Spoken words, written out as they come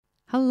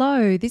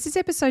Hello, this is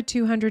episode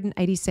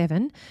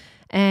 287,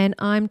 and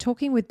I'm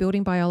talking with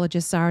building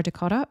biologist Zara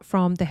D'Cotta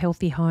from The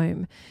Healthy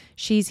Home.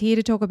 She's here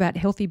to talk about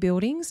healthy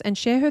buildings and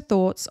share her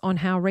thoughts on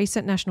how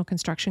recent National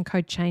Construction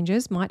Code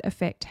changes might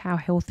affect how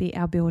healthy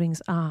our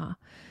buildings are.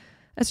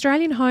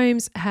 Australian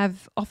homes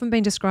have often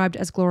been described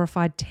as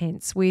glorified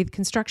tents, with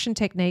construction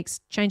techniques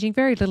changing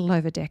very little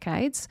over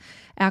decades.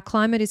 Our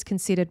climate is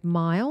considered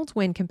mild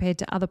when compared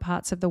to other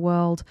parts of the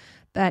world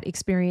that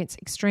experience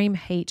extreme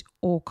heat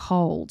or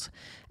cold.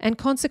 And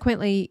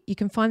consequently, you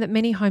can find that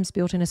many homes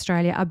built in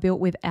Australia are built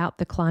without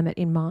the climate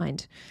in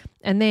mind.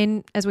 And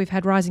then, as we've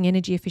had rising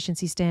energy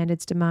efficiency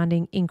standards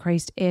demanding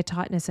increased air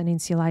tightness and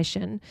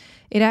insulation,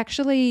 it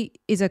actually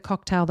is a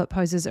cocktail that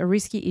poses a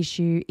risky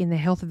issue in the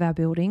health of our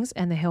buildings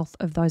and the health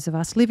of those of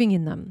us living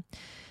in them.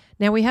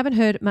 Now, we haven't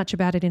heard much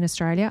about it in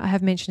Australia. I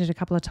have mentioned it a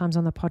couple of times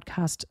on the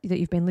podcast that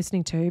you've been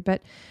listening to,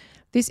 but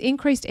this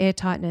increased air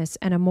tightness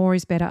and a more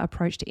is better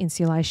approach to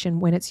insulation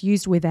when it's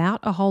used without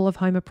a whole of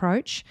home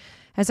approach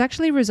has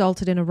actually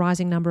resulted in a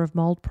rising number of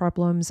mould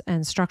problems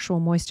and structural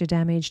moisture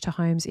damage to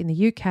homes in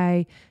the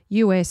UK,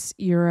 US,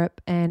 Europe,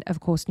 and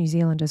of course New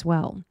Zealand as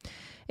well.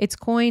 It's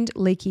coined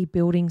leaky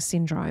building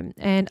syndrome,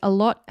 and a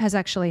lot has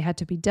actually had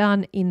to be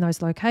done in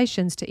those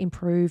locations to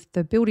improve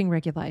the building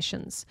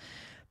regulations.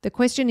 The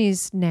question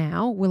is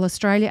now, will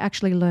Australia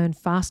actually learn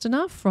fast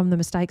enough from the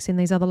mistakes in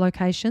these other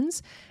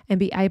locations and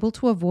be able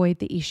to avoid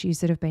the issues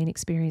that have been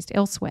experienced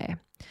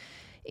elsewhere?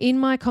 In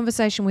my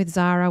conversation with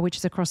Zara, which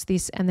is across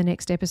this and the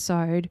next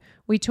episode,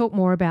 we talk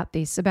more about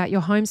this, about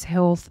your home's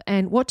health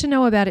and what to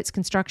know about its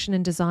construction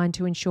and design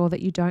to ensure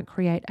that you don't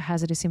create a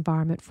hazardous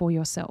environment for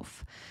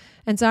yourself.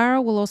 And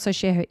Zara will also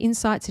share her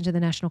insights into the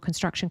National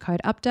Construction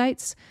Code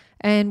updates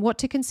and what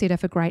to consider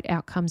for great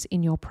outcomes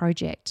in your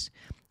project.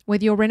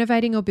 Whether you're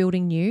renovating or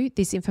building new,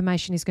 this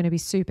information is going to be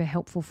super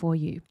helpful for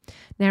you.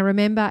 Now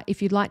remember,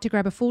 if you'd like to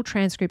grab a full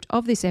transcript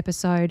of this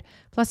episode,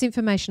 plus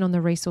information on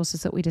the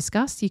resources that we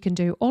discussed, you can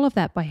do all of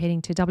that by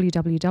heading to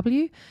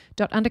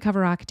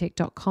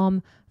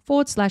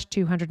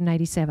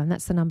www.undercoverarchitect.com/287.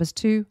 That's the numbers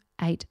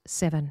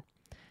 287.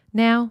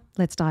 Now,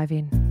 let's dive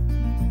in.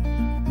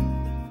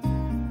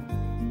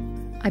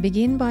 I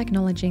begin by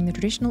acknowledging the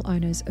traditional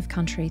owners of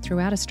country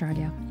throughout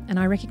Australia, and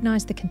I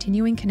recognise the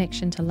continuing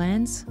connection to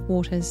lands,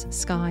 waters,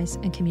 skies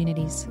and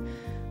communities.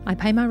 I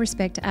pay my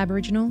respect to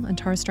Aboriginal and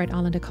Torres Strait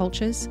Islander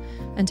cultures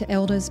and to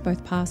elders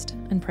both past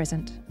and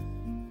present.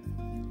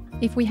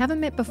 If we haven't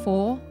met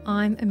before,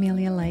 I'm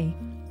Amelia Lee.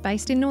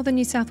 Based in northern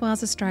New South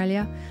Wales,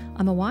 Australia,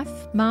 I'm a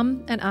wife,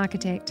 mum and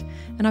architect,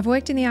 and I've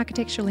worked in the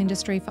architectural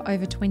industry for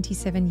over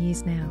 27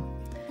 years now.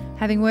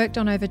 Having worked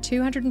on over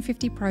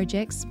 250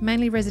 projects,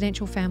 mainly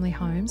residential family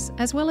homes,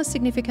 as well as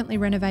significantly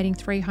renovating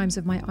 3 homes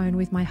of my own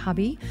with my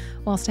hubby,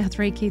 whilst our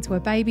 3 kids were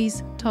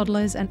babies,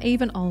 toddlers and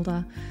even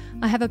older,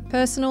 I have a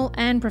personal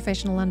and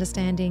professional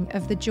understanding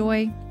of the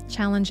joy,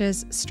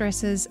 challenges,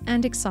 stresses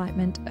and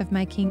excitement of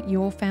making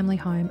your family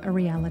home a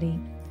reality.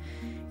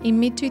 In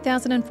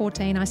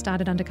mid-2014, I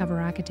started Undercover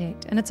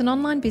Architect, and it's an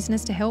online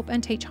business to help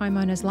and teach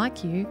homeowners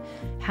like you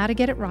how to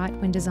get it right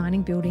when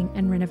designing, building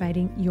and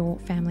renovating your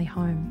family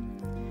home.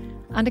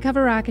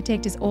 Undercover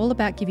Architect is all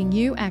about giving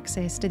you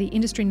access to the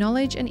industry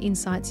knowledge and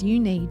insights you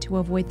need to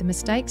avoid the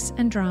mistakes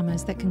and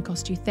dramas that can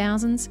cost you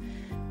thousands,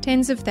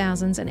 tens of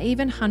thousands and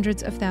even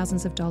hundreds of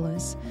thousands of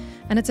dollars.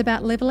 And it's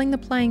about levelling the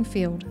playing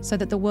field so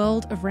that the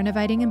world of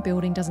renovating and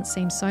building doesn't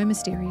seem so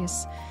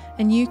mysterious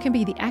and you can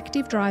be the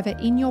active driver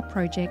in your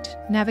project,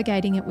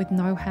 navigating it with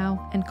know-how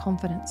and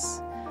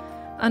confidence.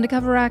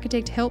 Undercover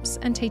Architect helps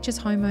and teaches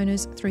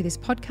homeowners through this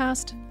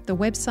podcast, the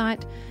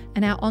website,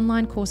 and our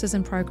online courses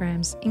and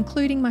programs,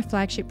 including my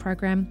flagship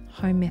program,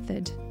 Home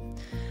Method.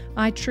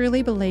 I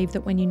truly believe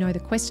that when you know the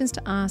questions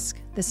to ask,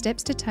 the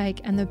steps to take,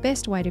 and the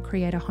best way to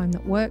create a home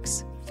that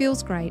works,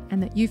 feels great,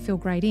 and that you feel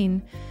great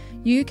in,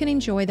 you can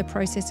enjoy the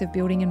process of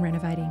building and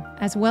renovating,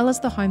 as well as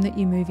the home that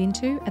you move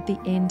into at the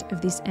end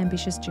of this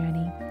ambitious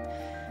journey.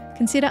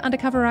 Consider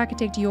Undercover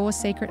Architect your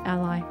secret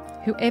ally,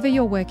 whoever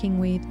you're working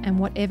with and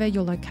whatever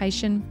your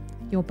location,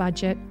 your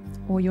budget,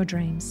 or your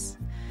dreams.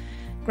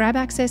 Grab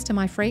access to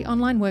my free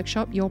online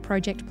workshop, Your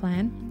Project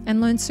Plan, and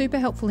learn super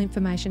helpful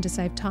information to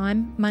save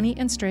time, money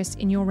and stress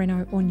in your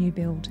reno or new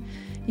build.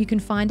 You can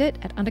find it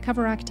at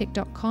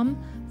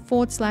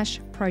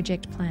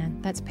undercoverarchitect.com/project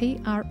plan. That's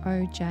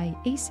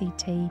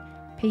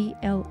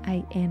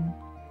PROJECTPLAN.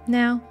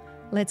 Now,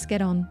 let's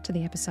get on to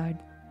the episode.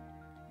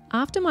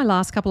 After my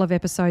last couple of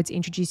episodes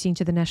introducing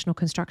to the National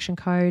Construction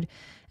Code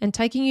and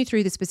taking you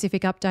through the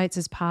specific updates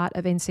as part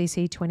of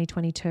NCC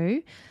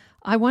 2022,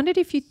 I wondered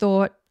if you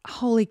thought,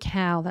 holy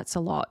cow, that's a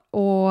lot,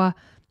 or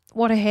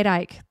what a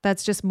headache,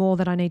 that's just more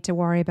that I need to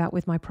worry about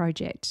with my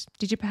project.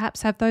 Did you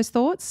perhaps have those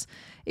thoughts?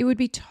 It would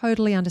be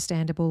totally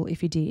understandable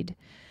if you did.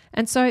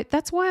 And so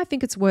that's why I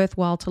think it's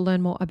worthwhile to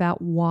learn more about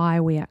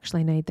why we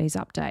actually need these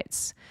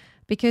updates.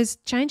 Because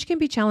change can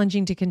be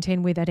challenging to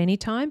contend with at any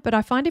time, but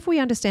I find if we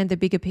understand the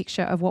bigger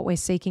picture of what we're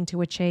seeking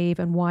to achieve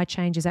and why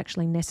change is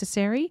actually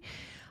necessary,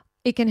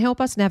 it can help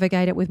us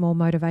navigate it with more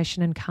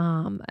motivation and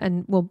calm.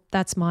 And well,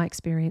 that's my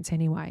experience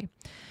anyway.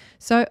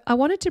 So I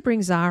wanted to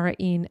bring Zara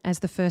in as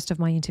the first of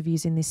my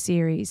interviews in this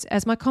series,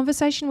 as my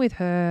conversation with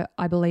her,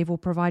 I believe, will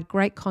provide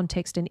great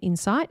context and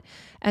insight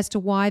as to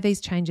why these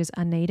changes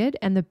are needed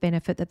and the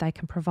benefit that they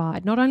can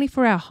provide, not only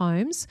for our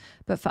homes,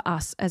 but for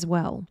us as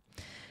well.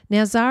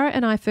 Now, Zara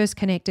and I first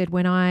connected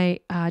when I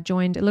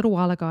joined a little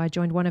while ago. I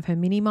joined one of her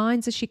mini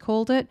minds, as she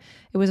called it.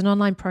 It was an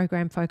online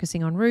program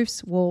focusing on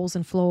roofs, walls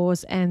and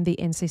floors and the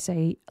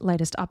NCC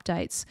latest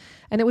updates.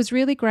 And it was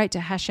really great to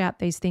hash out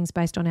these things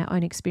based on our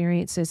own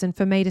experiences and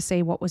for me to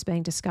see what was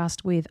being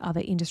discussed with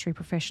other industry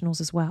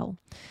professionals as well.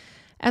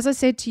 As I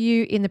said to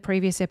you in the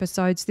previous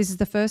episodes, this is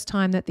the first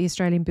time that the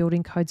Australian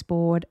Building Codes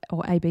Board,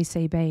 or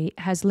ABCB,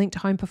 has linked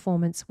home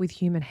performance with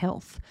human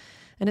health.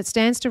 And it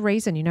stands to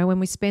reason, when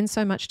we spend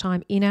so much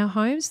time in our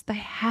homes, they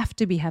have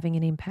to be having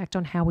an impact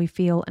on how we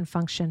feel and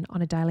function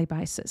on a daily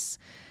basis.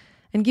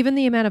 And given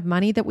the amount of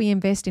money that we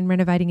invest in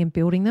renovating and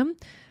building them,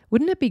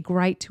 wouldn't it be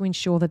great to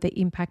ensure that the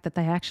impact that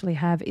they actually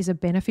have is a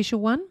beneficial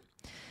one?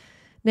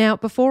 Now,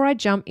 before I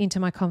jump into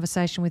my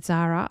conversation with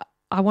Zara,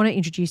 I want to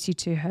introduce you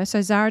to her.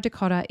 So Zara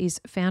D'Cotta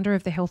is founder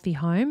of The Healthy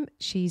Home.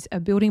 She's a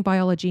building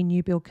biology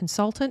new build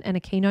consultant and a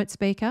keynote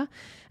speaker.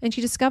 And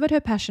she discovered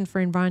her passion for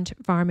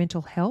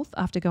environmental health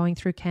after going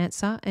through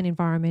cancer and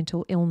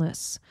environmental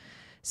illness.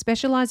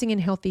 Specialising in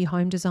healthy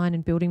home design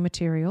and building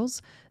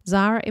materials,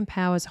 Zara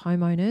empowers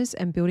homeowners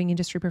and building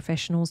industry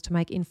professionals to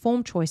make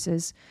informed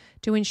choices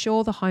to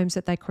ensure the homes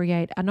that they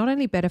create are not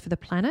only better for the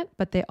planet,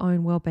 but their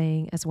own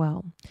well-being as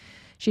well.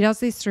 She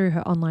does this through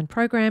her online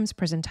programs,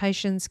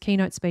 presentations,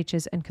 keynote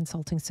speeches, and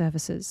consulting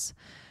services.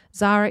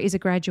 Zara is a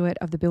graduate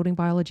of the Building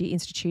Biology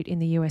Institute in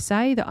the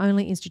USA, the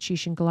only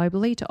institution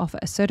globally to offer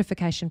a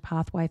certification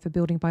pathway for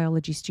building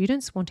biology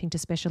students wanting to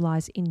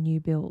specialise in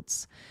new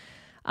builds.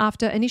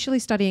 After initially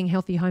studying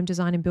healthy home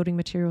design and building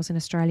materials in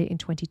Australia in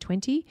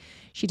 2020,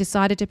 she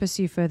decided to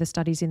pursue further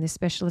studies in this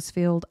specialist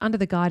field under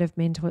the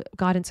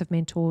guidance of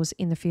mentors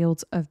in the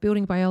fields of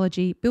building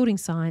biology, building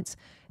science,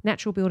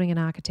 natural building and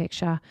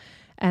architecture,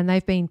 and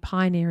they've been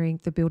pioneering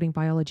the building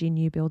biology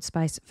new build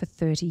space for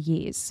 30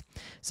 years.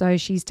 So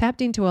she's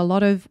tapped into a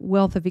lot of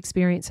wealth of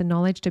experience and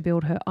knowledge to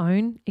build her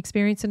own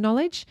experience and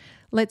knowledge.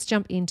 Let's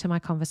jump into my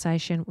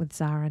conversation with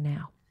Zara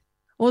now.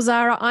 Well,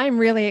 Zara, I'm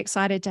really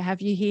excited to have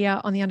you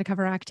here on the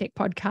Undercover Architect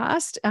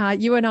podcast.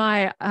 You and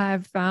I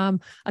have, I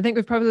think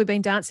we've probably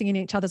been dancing in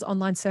each other's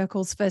online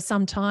circles for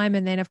some time.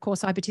 And then, of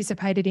course, I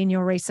participated in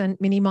your recent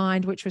mini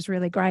mind, which was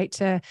really great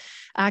to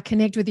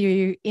connect with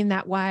you in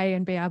that way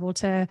and be able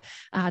to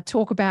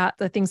talk about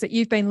the things that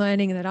you've been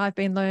learning and that I've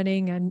been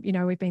learning. And,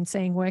 we've been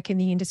seeing work in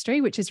the industry,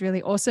 which is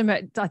really awesome.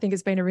 I think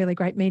it's been a really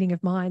great meeting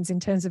of minds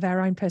in terms of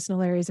our own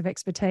personal areas of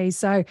expertise.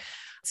 So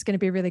it's going to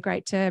be really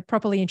great to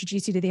properly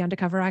introduce you to the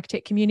Undercover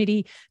Architect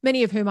community,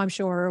 many of whom I'm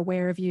sure are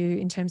aware of you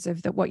in terms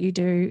of what you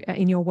do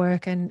in your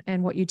work and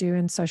what you do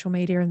in social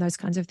media and those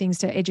kinds of things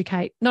to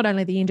educate not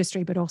only the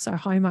industry, but also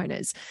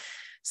homeowners.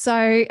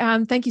 So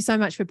thank you so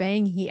much for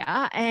being here.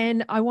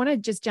 And I want to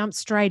just jump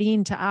straight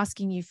into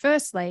asking you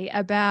firstly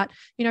about,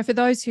 for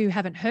those who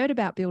haven't heard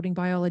about building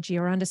biology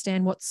or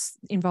understand what's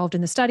involved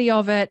in the study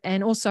of it.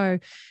 And also,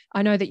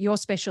 I know that your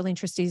special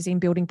interest is in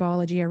building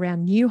biology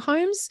around new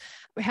homes,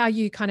 how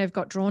you kind of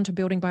got drawn to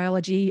building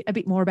biology, a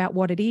bit more about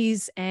what it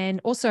is,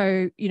 and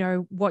also,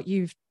 what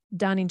you've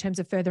done in terms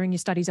of furthering your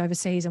studies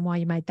overseas and why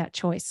you made that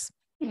choice.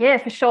 Yeah,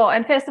 for sure.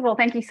 And first of all,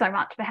 thank you so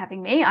much for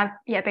having me. I've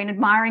been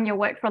admiring your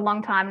work for a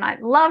long time, and I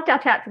loved our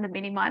chats in the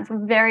mini minds.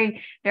 I'm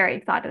very, very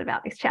excited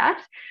about this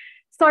chat.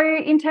 So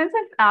in terms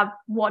of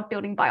what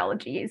building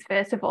biology is,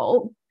 first of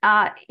all,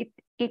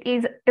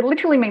 it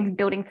literally means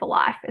building for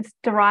life. It's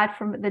derived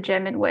from the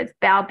German words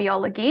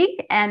Baubiologie,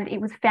 and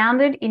it was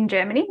founded in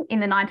Germany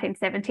in the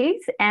 1970s.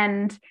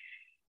 And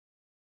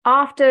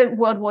after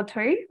World War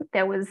II,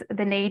 there was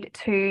the need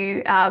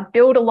to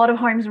build a lot of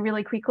homes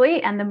really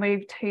quickly, and the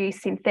move to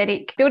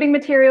synthetic building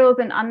materials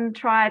and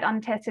untried,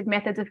 untested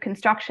methods of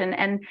construction.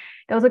 And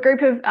there was a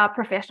group of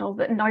professionals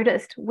that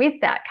noticed with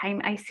that came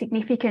a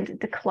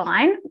significant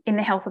decline in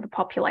the health of the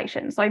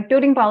population. So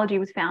building biology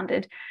was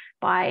founded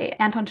by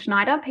Anton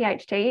Schneider,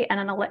 PhD, and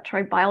an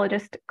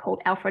electrobiologist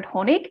called Alfred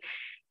Hornig.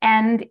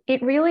 And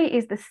it really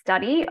is the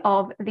study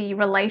of the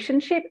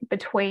relationship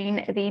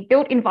between the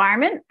built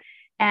environment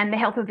and the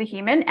health of the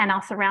human and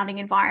our surrounding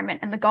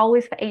environment. And the goal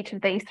is for each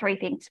of these three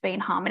things to be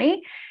in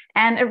harmony.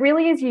 And it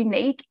really is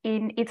unique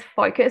in its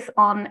focus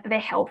on the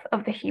health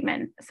of the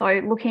human. So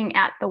looking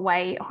at the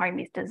way a home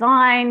is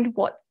designed,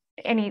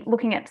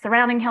 looking at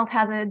surrounding health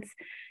hazards,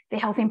 the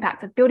health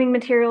impacts of building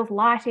materials,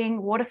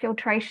 lighting, water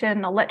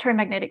filtration,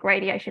 electromagnetic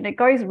radiation. It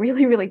goes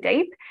really, really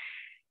deep.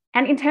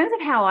 And in terms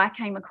of how I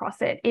came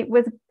across it, it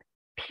was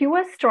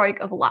pure stroke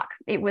of luck.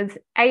 It was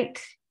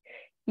 8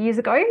 years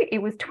ago. It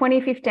was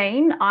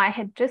 2015. I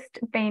had just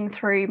been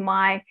through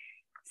my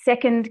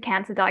second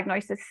cancer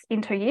diagnosis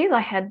in 2 years.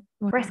 I had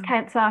breast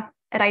cancer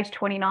at age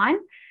 29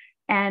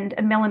 and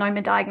a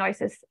melanoma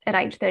diagnosis at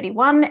age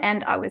 31.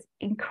 And I was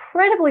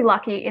incredibly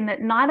lucky in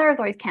that neither of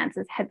those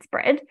cancers had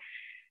spread.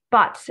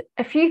 But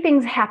a few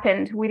things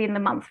happened within the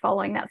months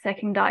following that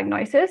second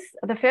diagnosis.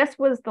 The first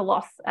was the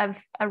loss of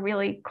a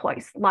really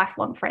close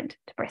lifelong friend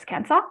to breast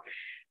cancer,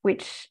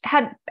 which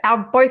had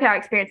both our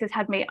experiences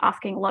had me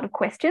asking a lot of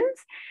questions.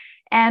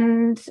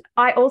 And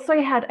I also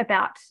had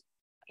about,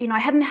 I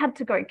hadn't had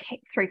to go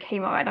through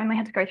chemo. I'd only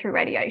had to go through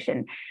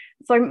radiation.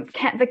 So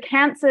the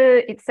cancer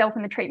itself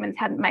and the treatments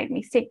hadn't made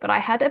me sick, but I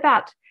had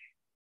about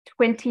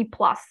 20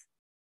 plus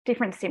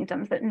different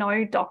symptoms that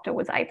no doctor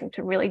was able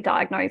to really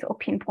diagnose or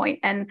pinpoint.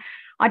 And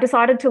I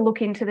decided to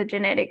look into the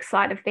genetic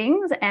side of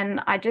things.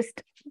 And I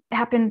just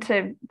happened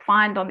to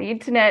find on the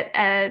internet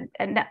a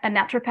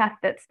naturopath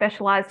that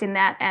specialized in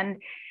that.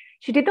 And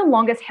she did the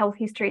longest health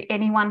history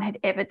anyone had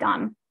ever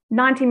done.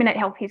 90-minute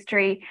health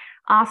history,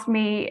 asked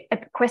me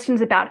questions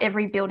about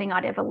every building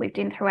I'd ever lived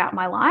in throughout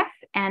my life.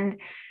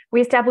 And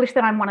we established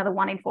that I'm one of the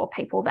 1 in 4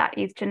 people that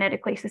is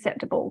genetically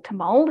susceptible to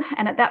mold.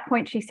 And at that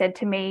point, she said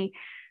to me,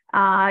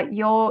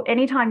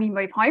 anytime you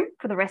move home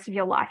for the rest of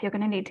your life, you're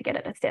going to need to get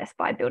it assessed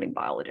by a building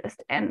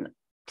biologist. And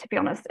to be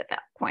honest, at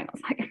that point, I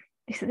was like,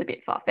 this is a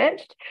bit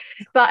far-fetched.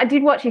 But I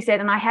did what she said,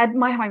 and I had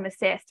my home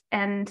assessed.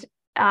 And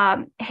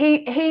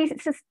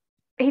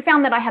he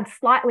found that I had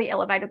slightly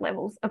elevated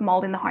levels of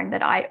mold in the home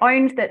that I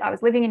owned, that I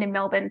was living in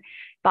Melbourne.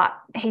 But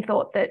he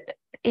thought that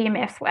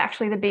EMFs were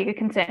actually the bigger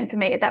concern for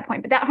me at that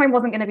point. But that home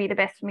wasn't going to be the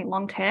best for me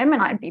long term,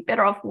 and I'd be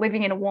better off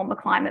living in a warmer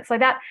climate. So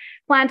that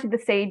planted the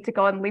seed to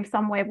go and live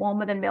somewhere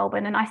warmer than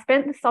Melbourne. And I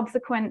spent the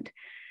subsequent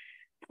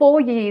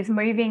 4 years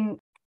moving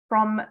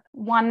from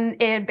one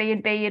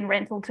Airbnb and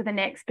rental to the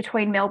next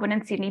between Melbourne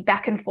and Sydney,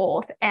 back and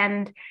forth,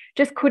 and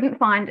just couldn't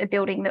find a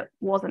building that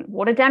wasn't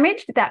water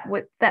damaged that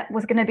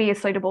was going to be a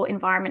suitable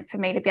environment for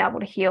me to be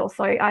able to heal.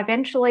 So I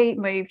eventually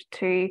moved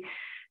to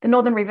the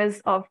Northern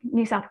Rivers of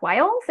New South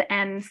Wales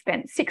and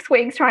spent 6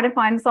 weeks trying to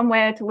find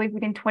somewhere to live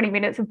within 20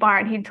 minutes of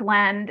Byron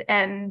hinterland,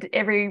 and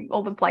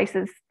all the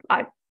places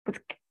I was,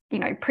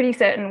 pretty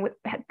certain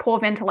had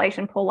poor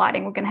ventilation, poor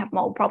lighting, were going to have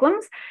mold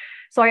problems.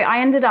 So I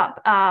ended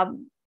up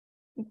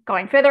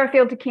going further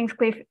afield to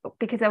Kingscliff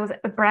because there was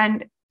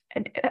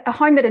a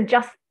home that had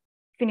just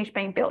finished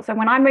being built. So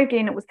when I moved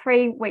in, it was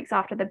 3 weeks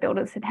after the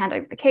builders had handed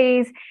over the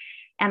keys.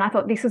 And I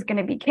thought this was going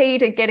to be key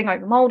to getting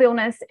over mold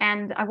illness.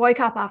 And I woke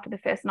up after the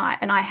first night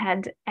and I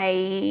had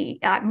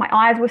my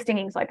eyes were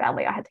stinging so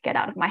badly, I had to get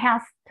out of my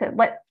house to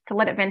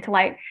let it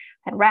ventilate. I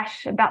had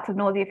rash, bouts of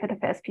nausea for the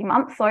first few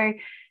months. So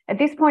at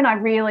this point, I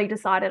really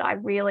decided I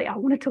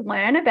wanted to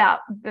learn about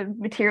the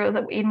materials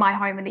that were in my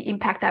home and the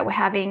impact they were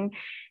having,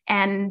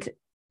 and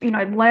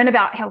learn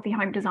about healthy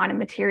home design and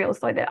materials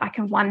so that I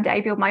can one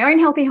day build my own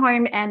healthy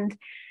home and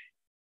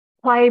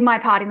play my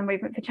part in the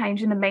movement for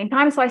change in the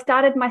meantime. So I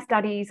started my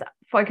studies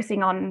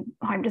focusing on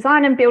home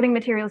design and building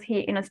materials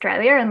here in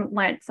Australia, and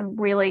learnt some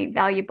really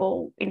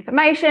valuable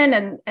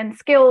information and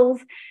skills,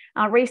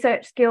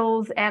 research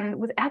skills, and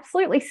was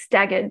absolutely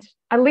staggered.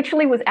 I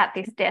literally was at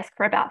this desk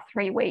for about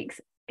 3 weeks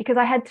because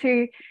I had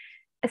to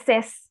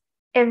assess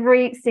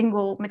every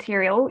single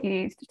material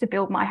used to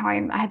build my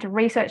home. I had to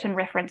research and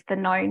reference the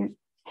known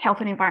health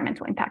and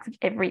environmental impacts of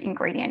every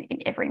ingredient in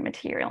every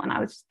material. And I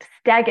was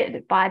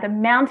staggered by the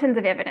mountains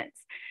of evidence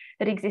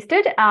that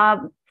existed.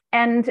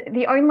 And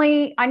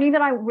I knew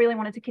that I really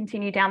wanted to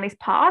continue down this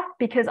path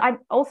because I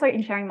also,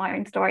 in sharing my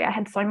own story, I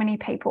had so many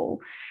people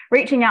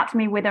reaching out to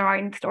me with their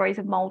own stories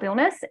of mold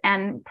illness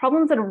and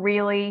problems that are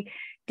really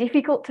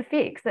difficult to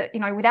fix, that,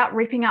 without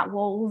ripping out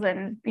walls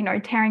and,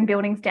 tearing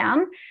buildings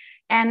down.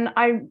 And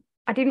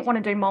I didn't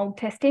want to do mold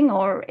testing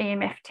or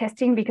EMF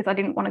testing because I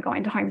didn't want to go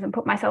into homes and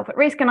put myself at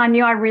risk. And I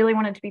knew I really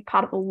wanted to be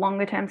part of a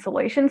longer term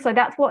solution. So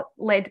that's what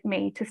led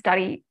me to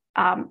study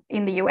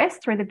in the US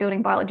through the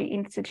Building Biology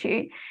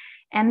Institute.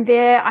 And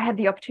there I had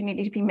the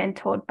opportunity to be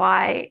mentored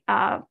by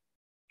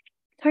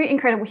 2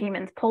 incredible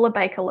humans, Paula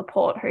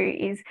Baker-Laporte, who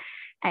is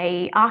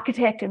an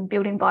architect and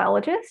building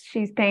biologist.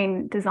 She's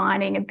been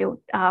designing and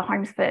built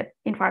homes for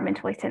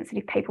environmentally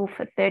sensitive people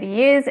for 30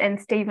 years, and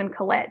Stephen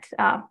Collette,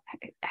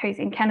 who's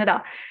in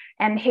Canada.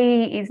 And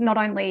he is not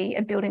only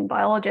a building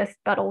biologist,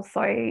 but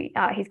also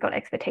he's got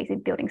expertise in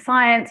building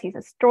science. He's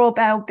a straw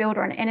bale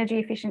builder and energy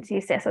efficiency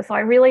assessor. So I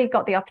really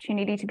got the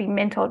opportunity to be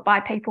mentored by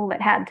people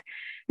that had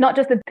not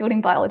just the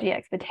building biology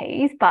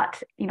expertise,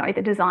 but,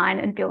 the design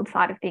and build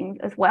side of things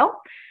as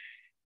well.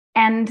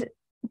 And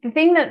the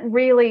thing that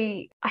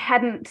really I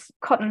hadn't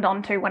cottoned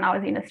onto when I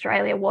was in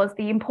Australia was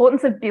the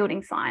importance of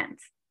building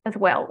science as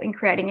well in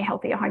creating a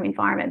healthier home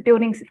environment.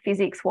 Building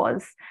physics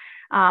was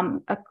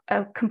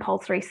a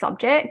compulsory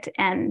subject,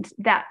 and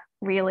that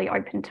really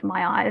opened to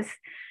my eyes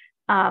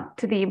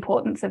to the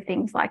importance of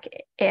things like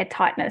air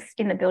tightness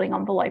in the building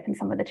envelope and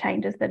some of the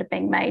changes that are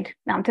being made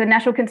to the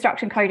National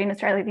Construction Code in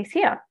Australia this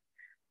year.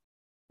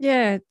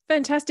 Yeah,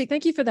 fantastic.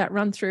 Thank you for that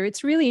run through.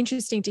 It's really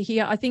interesting to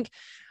hear. I think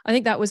I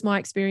think that was my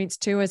experience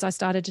too, as I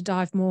started to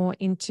dive more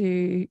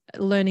into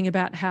learning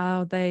about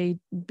how they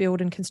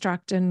build and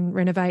construct and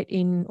renovate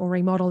in or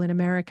remodel in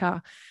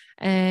America,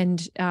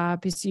 and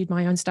pursued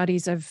my own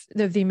studies of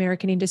the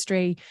American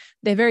industry.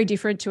 They're very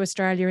different to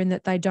Australia in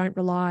that they don't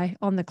rely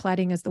on the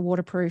cladding as the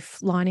waterproof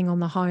lining on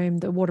the home.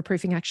 The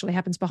waterproofing actually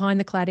happens behind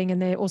the cladding, and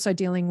they're also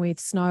dealing with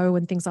snow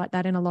and things like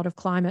that in a lot of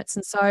climates.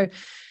 And so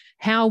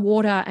how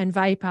water and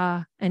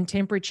vapor and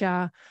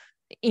temperature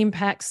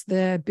impacts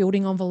the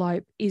building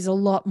envelope is a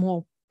lot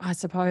more, I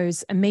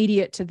suppose,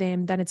 immediate to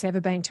them than it's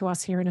ever been to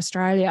us here in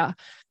Australia.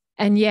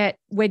 And yet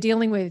we're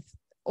dealing with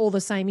all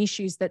the same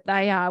issues that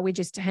they are. We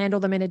just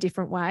handle them in a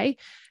different way.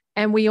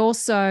 And we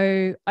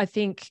also, I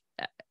think,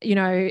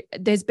 I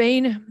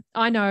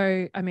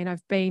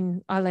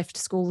left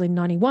school in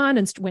 91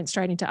 and went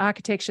straight into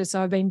architecture.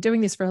 So I've been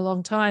doing this for a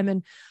long time.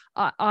 And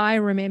I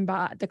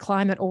remember the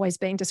climate always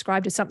being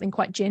described as something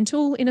quite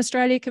gentle in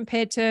Australia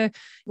compared to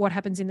what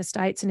happens in the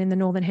States and in the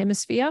Northern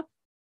Hemisphere.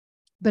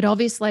 But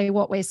obviously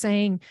what we're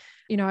seeing,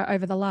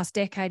 over the last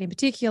decade in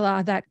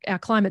particular, that our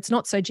climate's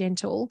not so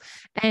gentle.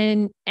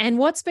 And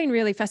what's been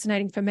really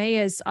fascinating for me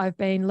as I've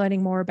been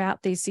learning more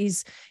about this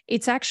is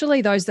it's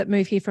actually those that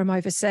move here from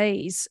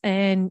overseas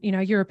and,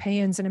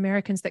 Europeans and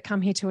Americans that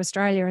come here to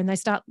Australia and they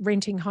start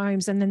renting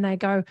homes, and then they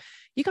go,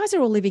 you guys are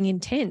all living in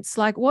tents.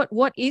 Like,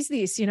 what is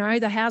this?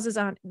 The houses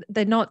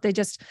they're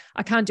just,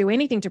 I can't do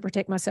anything to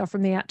protect myself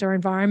from the outdoor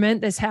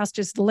environment. This house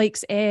just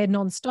leaks air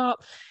nonstop.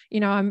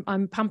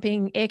 I'm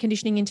pumping air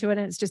conditioning into it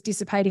and it's just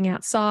dissipating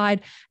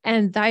outside.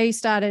 And they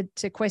started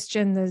to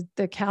question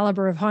the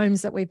caliber of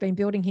homes that we've been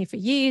building here for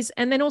years.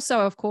 And then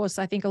also, of course,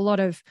 I think a lot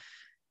of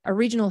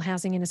original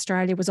housing in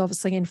Australia was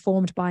obviously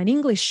informed by an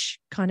English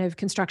kind of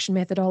construction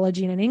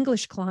methodology and an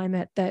English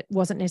climate that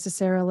wasn't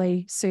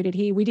necessarily suited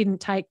here. We didn't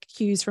take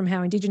cues from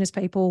how Indigenous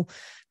people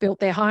built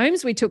their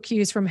homes. We took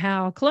cues from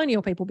how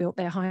colonial people built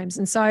their homes.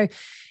 And so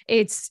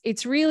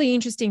it's really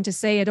interesting to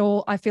see it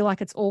all. I feel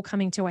like it's all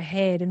coming to a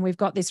head, and we've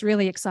got this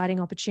really exciting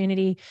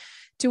opportunity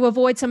to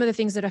avoid some of the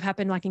things that have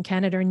happened like in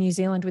Canada and New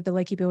Zealand with the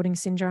leaky building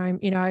syndrome.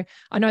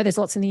 I know there's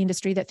lots in the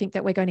industry that think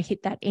that we're going to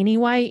hit that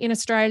anyway in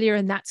Australia,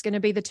 and that's going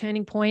to be the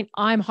turning point.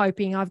 I've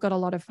got a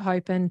lot of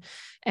hope and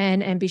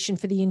ambition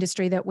for the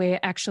industry that we're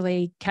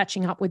actually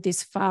catching up with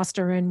this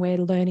faster and we're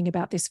learning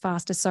about this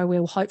faster. So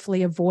we'll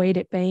hopefully avoid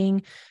it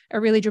being a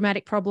really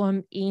dramatic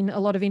problem in a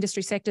lot of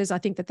industry sectors. I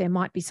think that there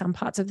might be some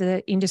parts of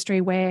the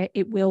industry where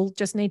it will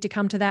just need to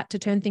come to that to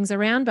turn things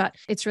around, but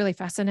it's really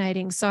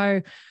fascinating.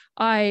 So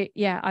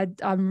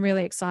I'm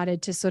really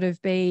excited to sort of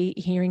be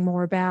hearing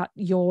more about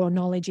your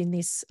knowledge in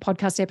this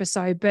podcast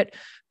episode. But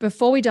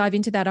before we dive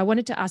into that, I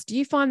wanted to ask, do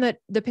you find that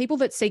the people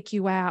that seek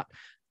you out,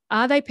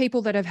 are they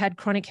people that have had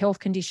chronic health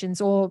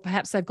conditions, or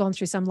perhaps they've gone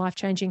through some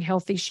life-changing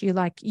health issue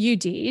like you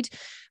did,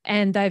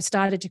 and they've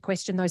started to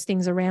question those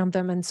things around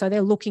them, and so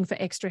they're looking for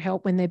extra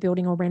help when they're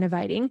building or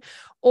renovating?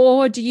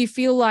 Or do you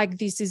feel like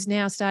this is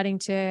now starting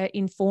to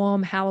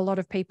inform how a lot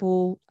of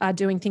people are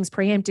doing things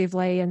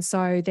preemptively, and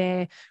so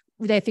they're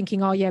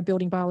thinking, oh yeah,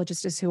 building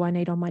biologist is who I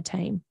need on my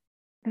team?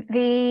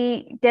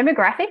 The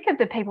demographic of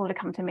the people to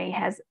come to me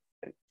has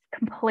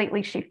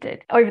completely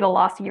shifted over the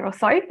last year or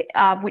so,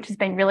 which has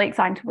been really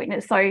exciting to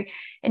witness. So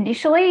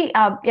initially,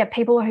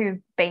 people who've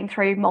been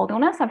through mold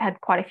illness, I've had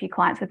quite a few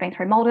clients who've been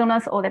through mold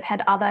illness, or they've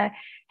had other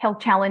health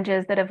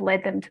challenges that have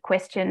led them to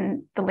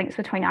question the links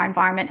between our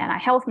environment and our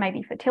health,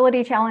 maybe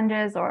fertility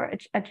challenges or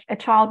a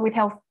child with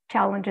health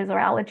challenges or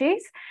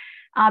allergies.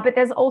 But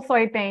there's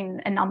also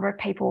been a number of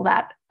people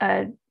that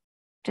are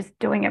just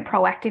doing it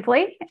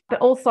proactively. But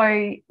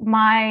also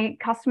my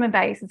customer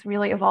base has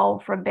really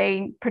evolved from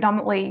being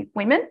predominantly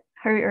women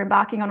who are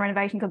embarking on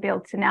renovations or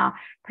builds to now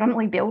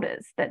predominantly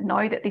builders that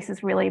know that this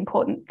is really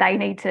important. They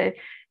need to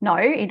know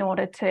in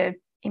order to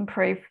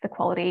improve the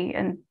quality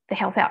and the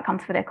health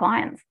outcomes for their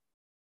clients.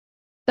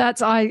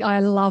 I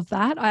love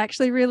that. I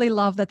actually really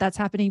love that that's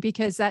happening,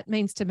 because that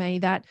means to me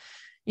that,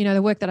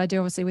 the work that I do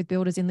obviously with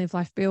builders in Live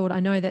Life Build, I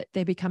know that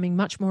they're becoming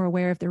much more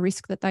aware of the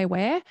risk that they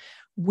wear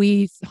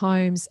with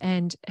homes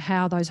and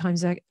how those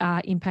homes are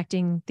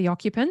impacting the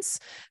occupants.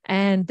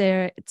 And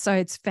so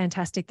it's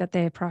fantastic that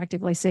they're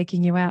proactively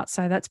seeking you out.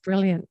 So that's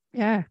brilliant.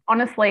 Yeah.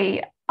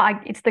 Honestly,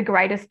 it's the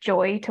greatest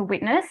joy to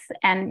witness.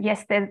 And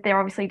yes, they're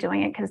obviously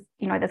doing it because,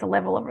 there's a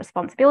level of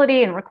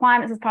responsibility and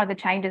requirements as part of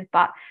the changes,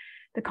 but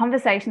the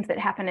conversations that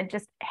happen and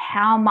just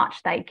how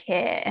much they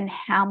care and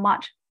how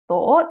much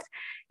thought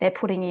they're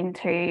putting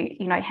into,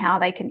 how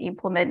they can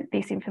implement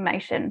this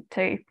information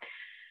to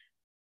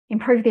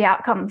improve the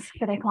outcomes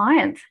for their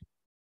clients.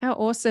 How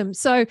awesome.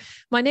 So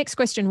my next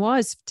question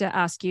was to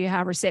ask you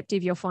how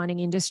receptive you're finding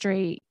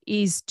industry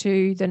is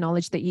to the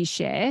knowledge that you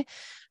share,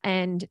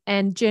 and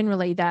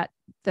generally that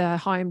the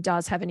home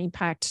does have an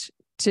impact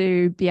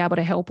to be able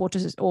to help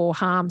or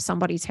harm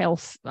somebody's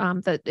health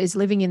that is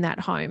living in that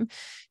home.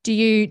 Do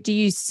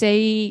you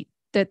see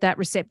that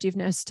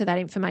receptiveness to that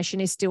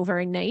information is still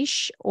very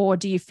niche, or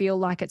do you feel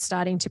like it's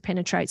starting to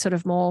penetrate sort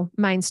of more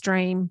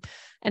mainstream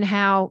and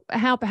how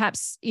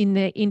perhaps in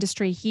the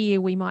industry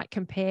here we might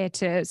compare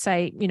to,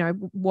 say,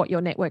 what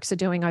your networks are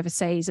doing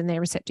overseas and their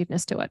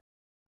receptiveness to it?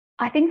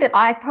 I think that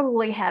I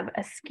probably have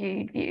a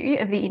skewed view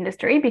of the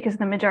industry because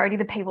the majority of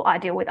the people I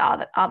deal with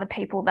are the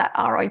people that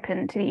are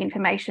open to the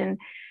information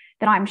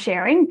that I'm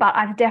sharing. But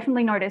I've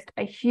definitely noticed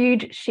a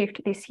huge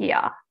shift this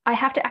year. I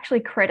have to actually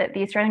credit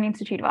the Australian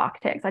Institute of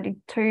Architects. I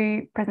did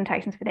 2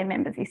 presentations for their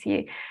members this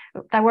year.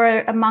 They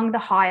were among the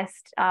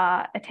highest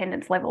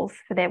attendance levels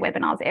for their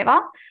webinars ever.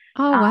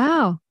 Oh,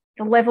 wow.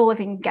 The level of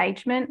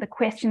engagement, the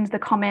questions, the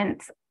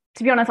comments.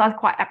 To be honest, I was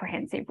quite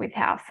apprehensive with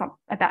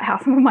about how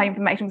some of my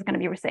information was going to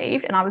be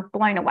received, and I was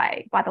blown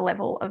away by the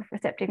level of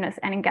receptiveness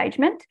and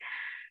engagement.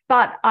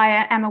 But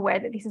I am aware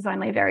that this is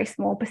only a very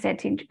small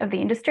percentage of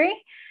the industry.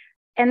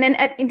 And then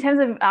in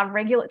terms of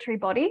regulatory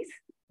bodies,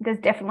 there's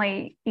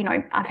definitely,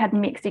 I've had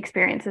mixed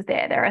experiences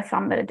there. There are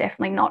some that are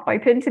definitely not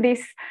open to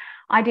this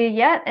idea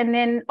yet. And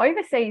then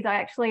overseas,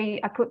 I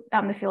put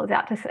the feelers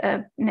out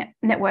to a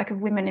network of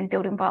women in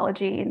building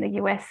biology in the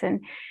US and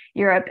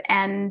Europe.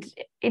 And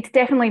it's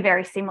definitely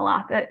very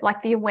similar. That,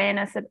 like, the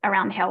awareness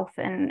around health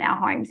and our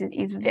homes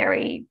is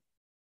very,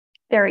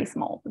 very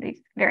small.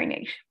 It's very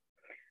niche.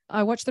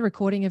 I watched the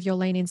recording of your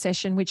lean-in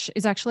session, which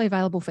is actually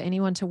available for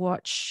anyone to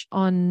watch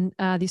on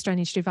the Australian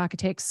Institute of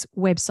Architects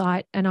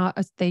website and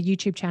their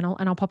YouTube channel.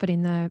 And I'll pop it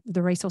in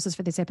the resources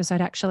for this episode,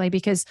 actually,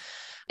 because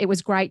it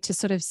was great to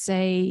sort of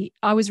see.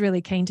 I was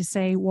really keen to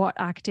see what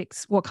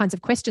kinds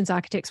of questions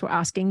architects were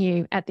asking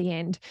you at the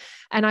end.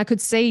 And I could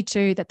see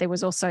too that there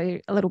was also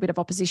a little bit of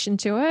opposition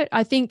to it.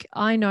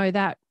 I know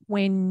that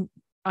when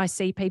I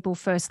see people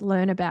first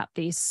learn about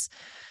this,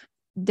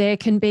 there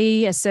can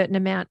be a certain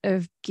amount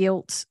of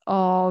guilt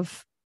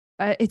of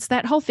it's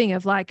that whole thing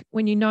of, like,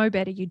 when you know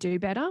better, you do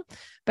better,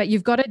 but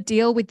you've got to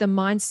deal with the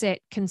mindset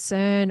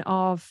concern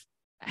of,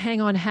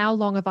 hang on, how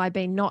long have I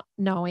been not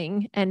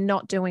knowing and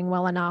not doing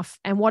well enough?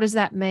 And what does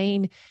that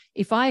mean?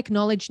 If I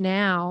acknowledge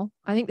now,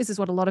 I think this is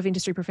what a lot of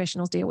industry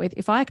professionals deal with.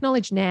 If I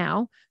acknowledge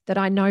now that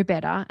I know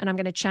better and I'm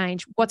going to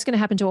change, what's going to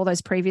happen to all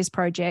those previous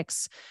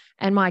projects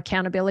and my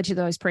accountability to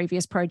those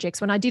previous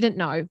projects when I didn't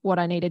know what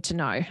I needed to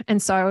know?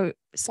 And so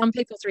some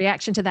people's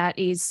reaction to that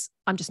is,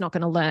 I'm just not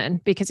going to learn,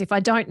 because if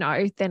I don't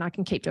know, then I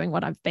can keep doing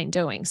what I've been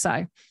doing.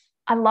 So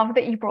I love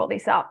that you brought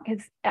this up,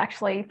 because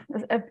actually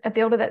there's a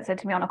builder that said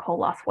to me on a call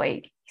last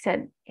week, he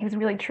said he was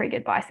really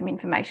triggered by some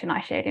information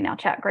I shared in our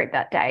chat group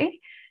that day.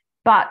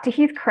 But to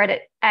his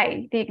credit,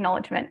 the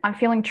acknowledgement, I'm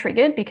feeling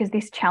triggered because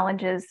this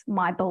challenges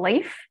my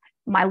belief,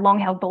 my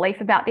long-held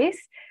belief about this,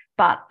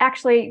 but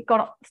actually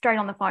got straight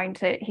on the phone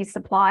to his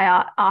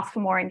supplier, asked for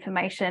more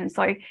information.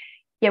 So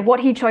yeah,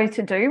 what he chose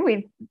to do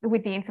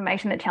with the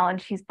information that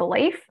challenged his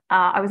belief,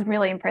 I was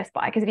really impressed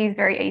by, because it is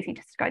very easy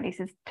to just go,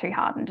 this is too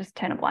hard, and just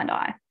turn a blind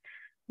eye.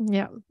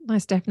 Yeah,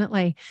 most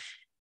definitely.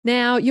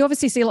 Now, you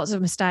obviously see lots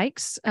of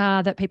mistakes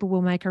that people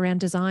will make around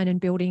design and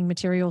building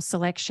material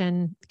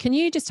selection. Can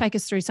you just take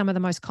us through some of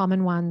the most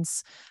common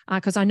ones?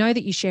 Because I know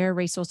that you share a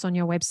resource on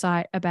your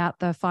website about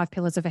the 5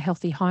 pillars of a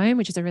healthy home,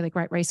 which is a really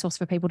great resource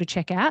for people to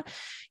check out.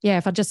 Yeah,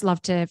 I'd just love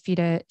for you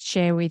to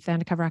share with the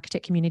Undercover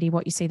Architect community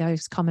what you see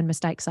those common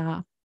mistakes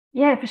are.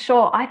 Yeah, for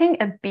sure. I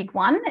think a big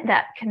one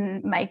that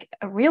can make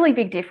a really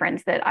big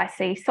difference that I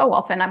see so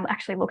often, I'm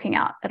actually looking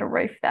out at a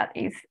roof that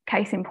is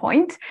case in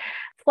point.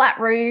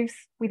 Flat roofs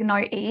with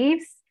no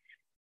eaves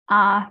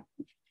are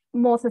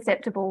more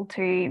susceptible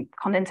to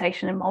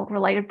condensation and mold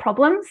related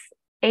problems.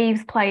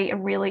 Eaves play a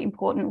really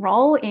important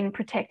role in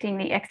protecting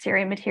the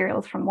exterior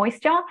materials from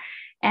moisture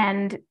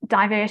and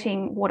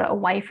diverting water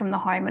away from the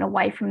home and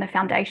away from the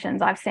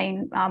foundations. I've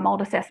seen a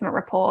mold assessment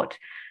report.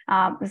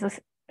 There's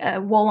a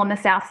wall on the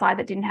south side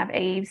that didn't have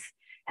eaves,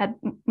 had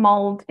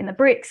mold in the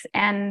bricks,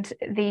 and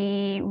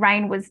the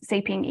rain was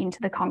seeping into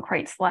the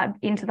concrete slab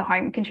into the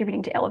home,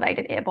 contributing to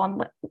elevated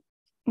airborne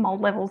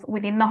mold levels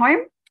within the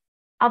home.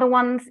 Other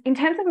ones, in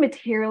terms of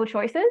material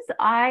choices,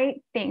 I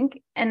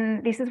think,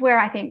 and this is where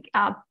I think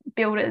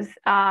builders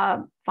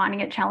are finding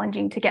it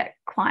challenging to get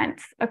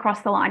clients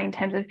across the line in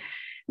terms of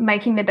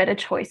making the better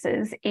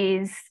choices,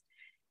 is,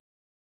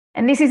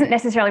 and this isn't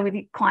necessarily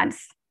with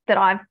clients that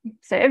I've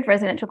served,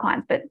 residential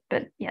clients,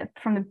 but yeah,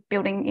 from the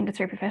building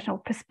industry professional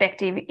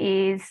perspective,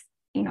 is,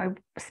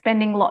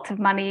 spending lots of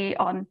money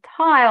on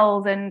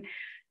tiles and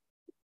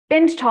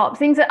bench tops,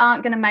 things that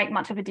aren't going to make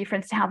much of a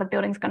difference to how the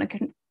building's going to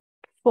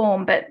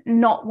conform, but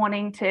not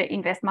wanting to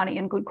invest money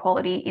in good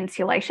quality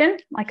insulation.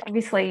 Like,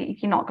 obviously,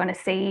 if you're not going to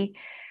see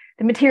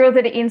the materials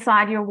that are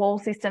inside your wall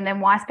system, then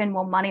why spend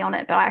more money on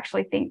it? But I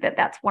actually think that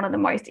that's one of the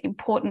most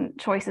important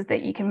choices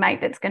that you can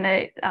make, that's going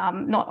to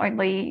not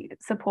only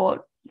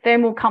support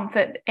thermal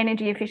comfort,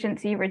 energy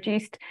efficiency,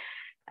 reduced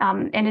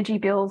energy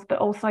bills, but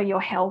also your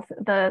health,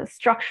 the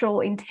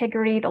structural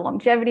integrity, the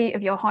longevity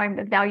of your home,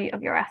 the value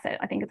of your asset.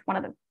 I think it's one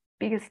of the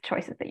biggest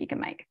choices that you can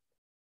make.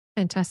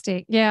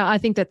 Fantastic. Yeah, I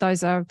think that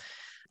those are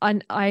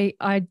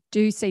I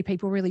do see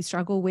people really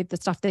struggle with the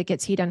stuff that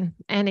gets hidden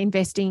and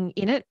investing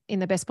in it in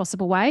the best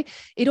possible way.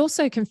 It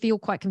also can feel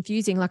quite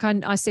confusing. Like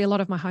I see a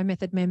lot of my home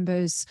method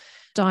members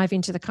dive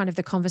into the kind of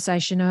the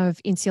conversation of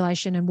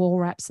insulation and wall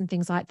wraps and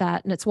things like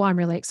that. And it's why I'm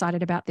really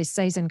excited about this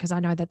season, because I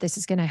know that this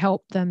is going to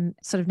help them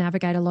sort of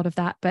navigate a lot of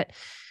that.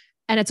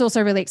 And it's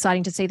also really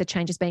exciting to see the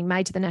changes being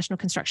made to the National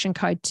Construction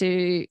Code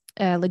to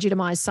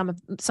legitimise some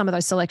of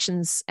those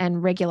selections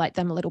and regulate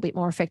them a little bit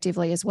more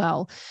effectively as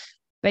well.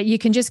 But you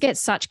can just get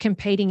such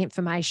competing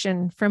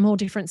information from all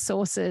different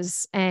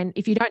sources. And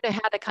if you don't know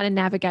how to kind of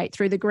navigate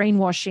through the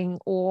greenwashing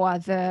or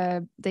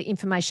the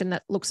information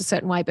that looks a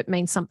certain way but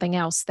means something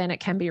else, then it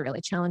can be really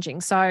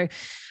challenging. So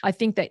I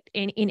think that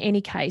in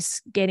any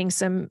case, getting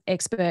some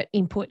expert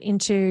input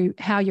into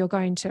how you're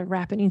going to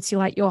wrap and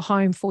insulate your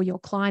home for your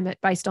climate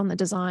based on the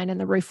design and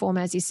the roof form,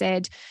 as you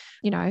said,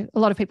 a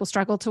lot of people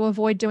struggle to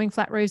avoid doing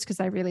flat roofs because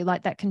they really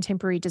like that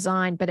contemporary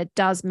design, but it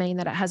does mean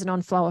that it has an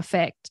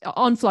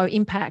on-flow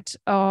impact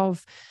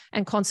of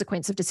and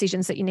consequence of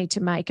decisions that you need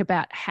to make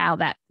about how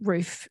that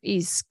roof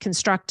is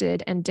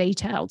constructed and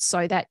detailed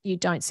so that you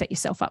don't set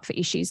yourself up for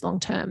issues long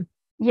term.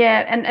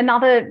 Yeah, and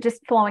another just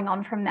flowing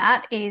on from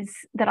that is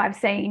that I've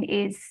seen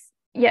is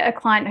a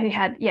client who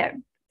had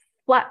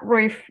flat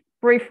roof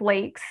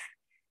leaks.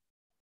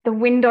 The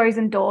windows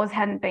and doors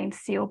hadn't been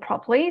sealed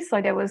properly,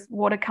 so there was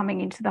water coming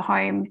into the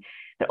home,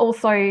 but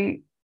also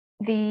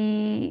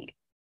the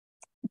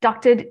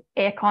ducted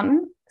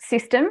aircon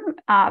system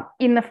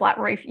in the flat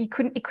roof, it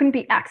couldn't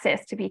be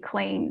accessed to be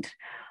cleaned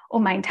or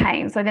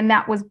maintained. So then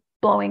that was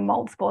blowing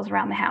mold spores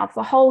around the house.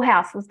 The whole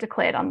house was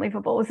declared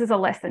unlivable. This is a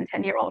less than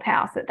 10-year-old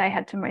house that they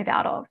had to move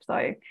out of.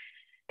 So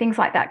things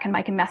like that can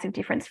make a massive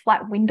difference.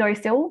 Flat window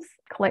sills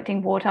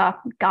collecting water,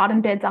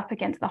 garden beds up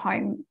against the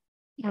home,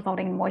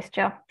 resulting in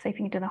moisture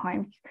seeping into the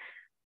home.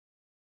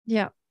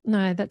 Yeah,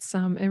 no, that's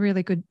a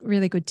really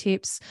good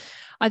tips.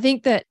 I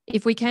think that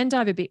if we can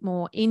dive a bit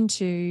more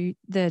into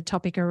the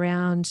topic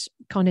around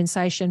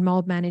condensation,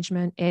 mold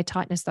management, air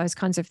tightness, those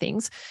kinds of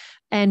things,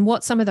 and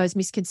what some of those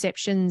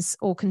misconceptions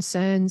or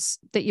concerns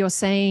that you're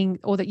seeing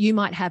or that you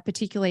might have,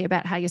 particularly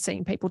about how you're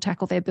seeing people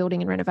tackle their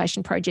building and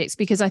renovation projects,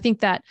 because I think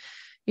that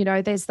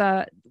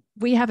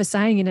we have a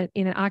saying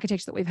in an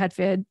architecture that we've had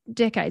for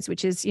decades,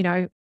 which is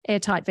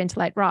airtight,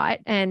 ventilate right,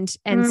 and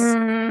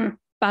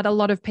but a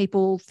lot of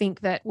people think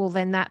that, well,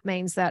 then that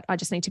means that I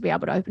just need to be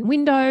able to open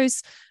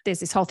windows. There's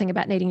this whole thing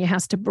about needing your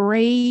house to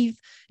breathe.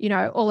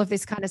 All of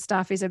this kind of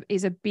stuff is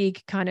a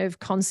big kind of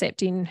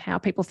concept in how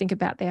people think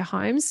about their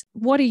homes.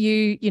 What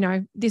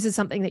are this is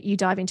something that you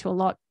dive into a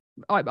lot,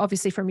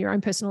 obviously from your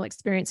own personal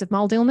experience of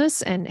mold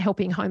illness and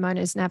helping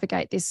homeowners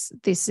navigate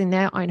this in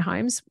their own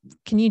homes.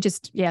 Can you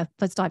just,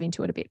 let's dive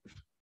into it a bit.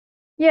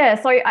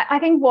 Yeah, so I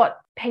think what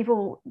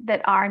people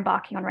that are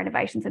embarking on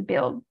renovations and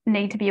build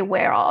need to be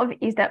aware of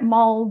is that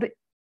mold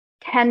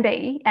can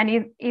be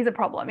and is a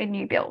problem in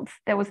new builds.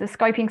 There was a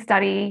scoping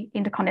study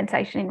into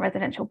condensation in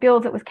residential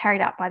builds that was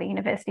carried out by the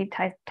University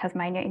of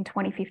Tasmania in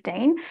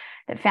 2015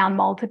 that found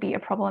mold to be a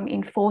problem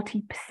in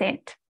 40%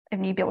 of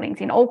new buildings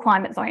in all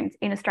climate zones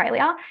in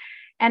Australia.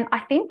 And I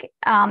think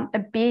a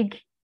big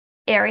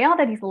area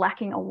that is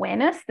lacking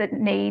awareness that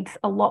needs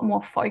a lot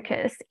more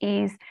focus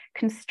is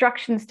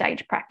construction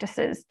stage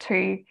practices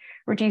to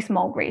reduce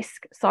mold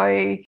risk.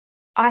 So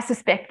I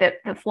suspect that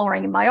the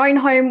flooring in my own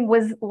home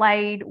was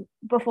laid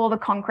before the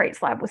concrete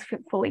slab was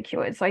fully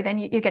cured. So then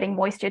you're getting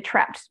moisture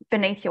trapped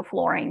beneath your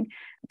flooring,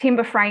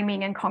 timber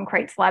framing and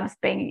concrete slabs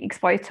being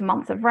exposed to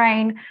months of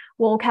rain,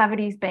 wall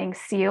cavities being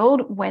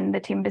sealed when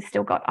the timber's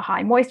still got a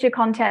high moisture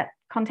content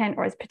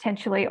or is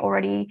potentially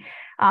already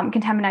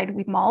contaminated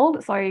with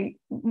mold. So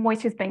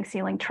moisture is being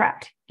sealing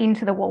trapped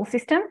into the wall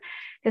system.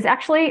 There's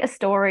actually a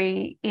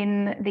story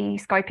in the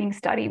scoping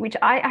study, which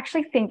I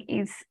actually think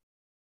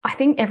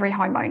every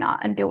homeowner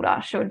and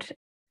builder should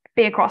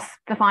be across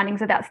the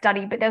findings of that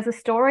study. But there's a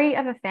story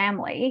of a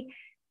family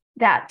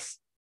that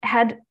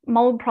had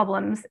mold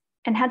problems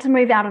and had to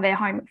move out of their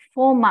home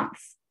 4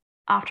 months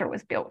after it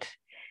was built.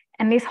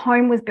 And this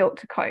home was built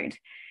to code.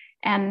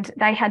 And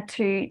they had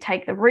to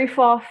take the roof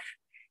off.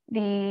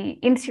 The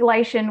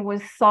insulation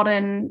was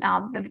sodden.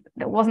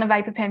 There wasn't a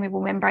vapor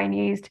permeable membrane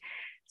used.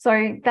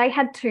 So they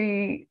had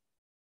to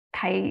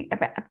pay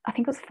about, I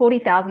think it was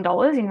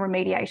 $40,000 in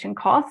remediation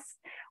costs.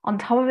 On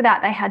top of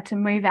that, they had to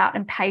move out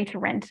and pay to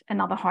rent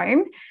another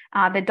home.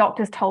 The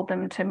doctors told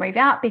them to move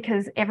out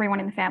because everyone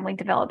in the family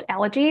developed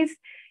allergies.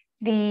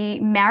 The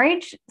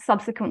marriage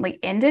subsequently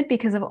ended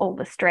because of all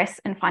the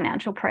stress and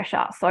financial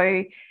pressure.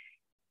 So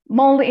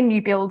mold in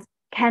new builds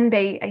can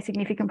be a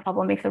significant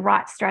problem if the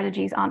right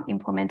strategies aren't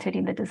implemented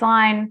in the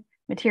design,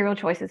 material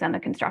choices, and the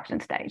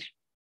construction stage.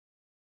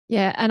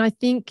 Yeah, and I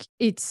think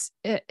it's,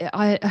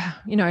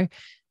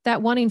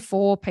 that 1 in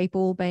 4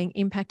 people being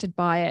impacted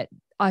by it,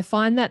 I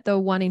find that the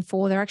 1 in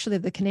 4, they're actually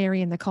the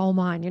canary in the coal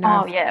mine.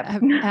 Oh, yeah.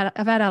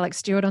 I've had Alex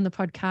Stewart on the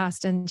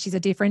podcast, and she's a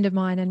dear friend of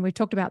mine, and we've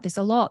talked about this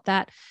a lot,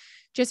 that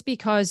just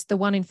because the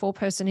 1 in 4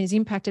 person is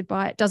impacted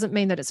by it doesn't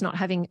mean that it's not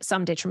having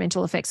some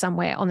detrimental effect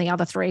somewhere on the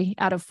other 3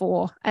 out of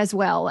 4 as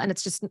well. And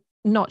it's just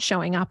not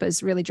showing up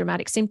as really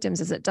dramatic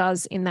symptoms as it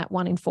does in that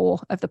 1 in 4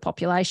 of the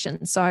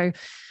population. So,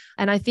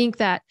 and I think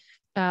that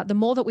the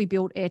more that we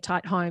build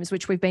airtight homes,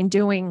 which we've been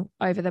doing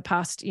over the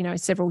past,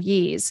 several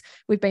years,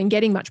 we've been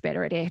getting much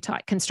better at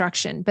airtight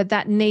construction. But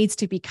that needs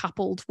to be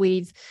coupled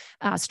with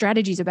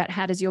strategies about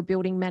how does your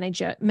building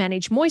manager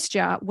manage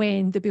moisture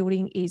when the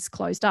building is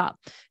closed up?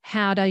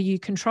 How do you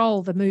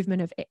control the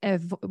movement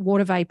of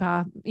water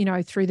vapor,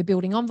 through the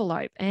building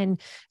envelope? And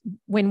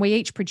when we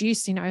each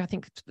produce, I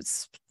think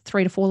it's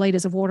 3 to 4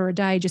 litres of water a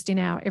day just in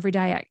our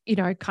everyday,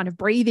 kind of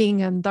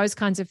breathing and those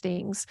kinds of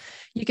things.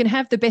 You can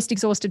have the best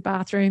exhausted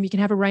bathroom, you can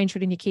have a range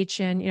hood in your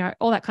kitchen,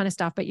 all that kind of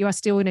stuff, but you are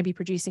still going to be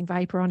producing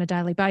vapor on a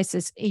daily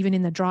basis, even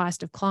in the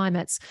driest of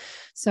climates.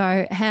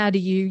 So how do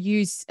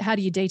you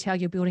detail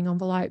your building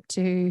envelope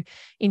to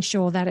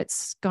ensure that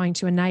it's going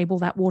to enable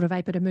that water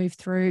vapor to move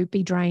through,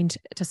 be drained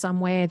to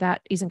somewhere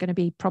that isn't going to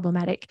be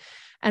problematic?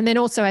 And then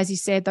also, as you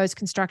said, those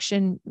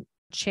construction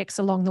checks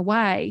along the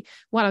way.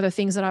 One of the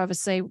things that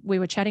obviously we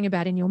were chatting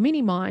about in your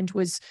mini mind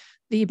was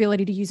the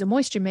ability to use a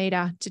moisture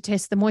meter to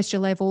test the moisture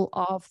level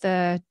of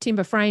the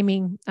timber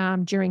framing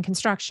during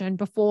construction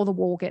before the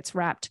wall gets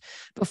wrapped,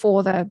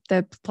 before the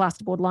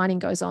plasterboard lining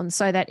goes on,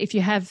 so that if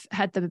you have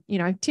had the,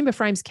 timber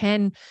frames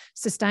can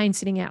sustain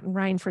sitting out in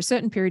rain for a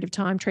certain period of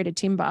time, treated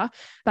timber,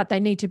 but they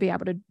need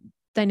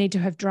to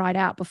have dried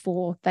out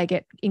before they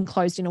get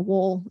enclosed in a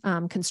wall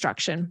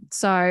construction.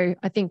 So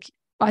I think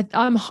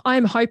I'm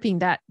hoping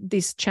that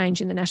this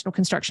change in the National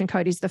Construction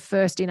Code is the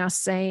first in us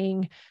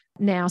seeing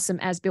now some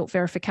as-built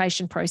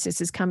verification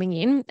processes coming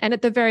in. And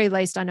at the very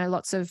least, I know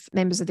lots of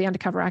members of the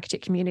undercover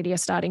architect community are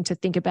starting to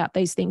think about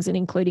these things and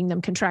including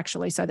them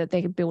contractually so that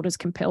their builders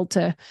compelled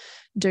to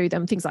do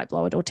them, things like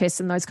blower door tests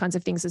and those kinds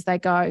of things as they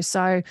go.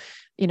 So,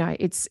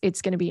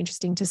 it's going to be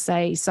interesting to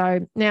see.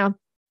 So now,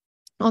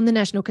 on the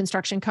National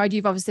Construction Code,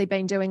 you've obviously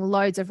been doing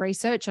loads of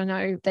research. I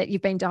know that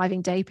you've been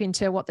diving deep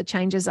into what the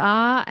changes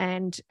are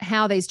and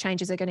how these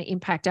changes are going to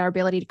impact our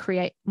ability to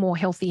create more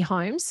healthy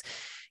homes.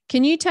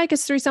 Can you take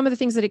us through some of the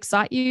things that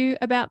excite you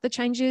about the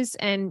changes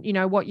and,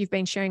 what you've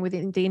been sharing with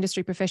the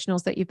industry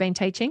professionals that you've been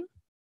teaching?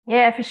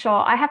 Yeah, for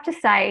sure. I have to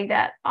say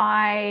that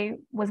I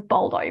was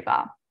bowled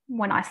over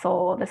when I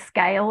saw the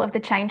scale of the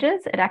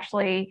changes. It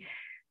actually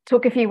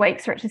took a few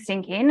weeks for it to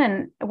sink in.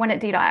 And when it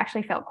did, I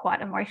actually felt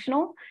quite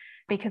emotional.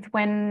 Because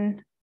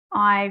when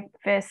I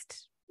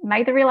first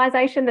made the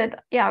realization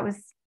that, I was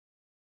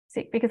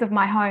sick because of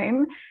my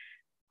home,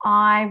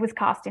 I was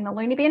cast in the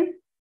loony bin.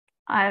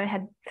 I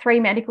had 3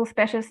 medical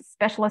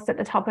specialists at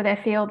the top of their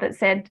field that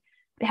said,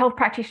 the health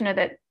practitioner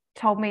that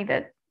told me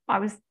that I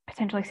was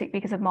potentially sick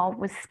because of mold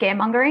was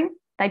scaremongering.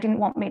 They didn't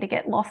want me to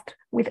get lost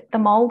with the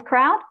mold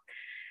crowd,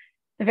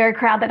 the very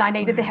crowd that I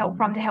needed the help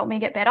from to help me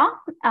get better.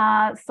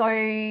 On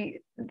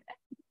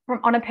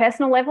a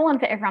personal level, and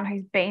for everyone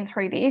who's been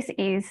through this,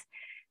 is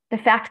the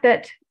fact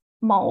that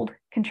mold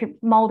in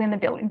the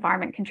built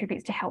environment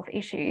contributes to health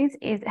issues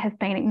has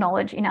been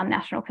acknowledged in our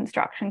National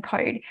Construction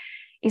Code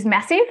is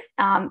massive.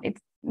 It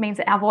means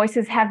that our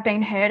voices have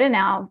been heard and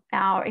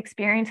our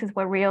experiences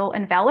were real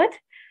and valid.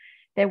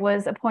 There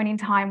was a point in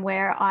time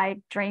where I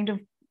dreamed of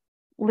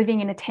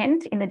living in a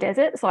tent in the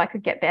desert so I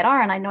could get better,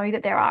 and I know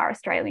that there are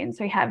Australians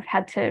who have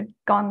had to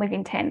go and live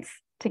in tents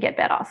to get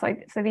better.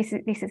 So this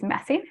is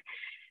massive.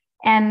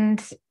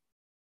 And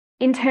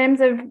in terms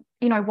of,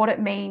 what it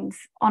means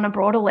on a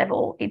broader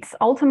level, it's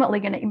ultimately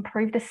going to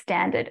improve the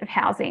standard of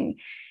housing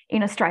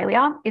in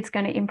Australia. It's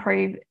going to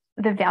improve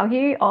the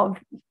value of,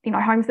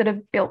 homes that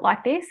are built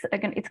like this.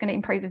 It's going to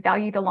improve the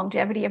value, the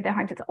longevity of their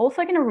homes. It's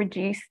also going to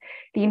reduce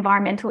the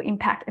environmental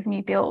impact of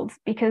new builds,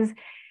 because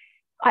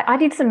I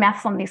did some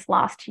maths on this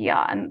last year,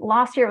 and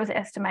last year it was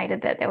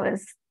estimated that there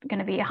was going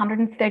to be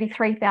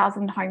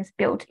 133,000 homes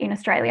built in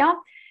Australia.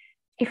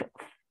 If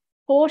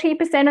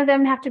 40% of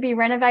them have to be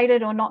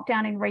renovated or knocked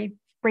down and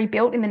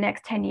rebuilt in the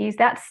next 10 years,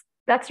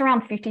 that's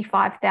around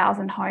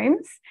 55,000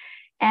 homes.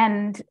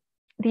 And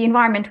the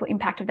environmental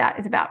impact of that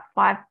is about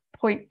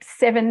 5.7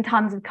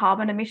 tonnes of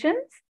carbon emissions.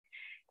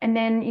 And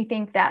then you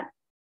think that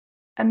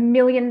 1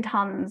 million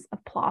tonnes of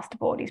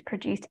plasterboard is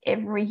produced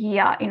every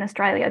year in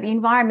Australia. The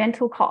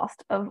environmental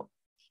cost of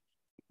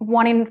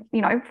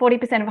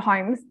 40% of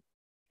homes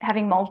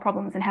having mold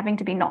problems and having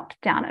to be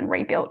knocked down and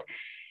rebuilt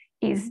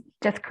is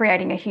just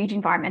creating a huge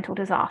environmental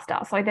disaster.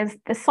 So there's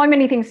so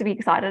many things to be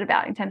excited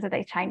about in terms of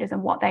these changes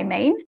and what they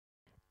mean.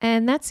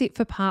 And that's it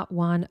for part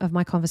 1 of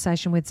my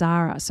conversation with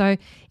Zara. So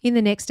in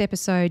the next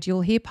episode,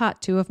 you'll hear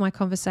part 2 of my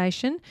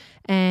conversation,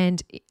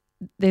 and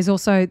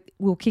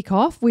we'll kick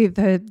off with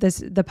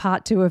the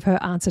part 2 of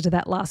her answer to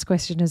that last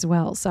question as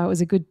well. So it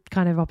was a good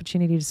kind of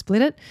opportunity to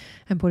split it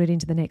and put it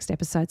into the next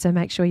episode. So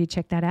make sure you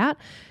check that out.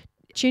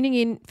 Tuning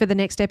in for the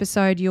next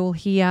episode, you'll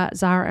hear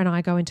Zara and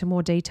I go into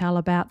more detail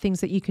about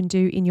things that you can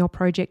do in your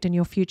project and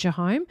your future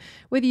home,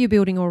 whether you're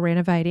building or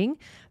renovating,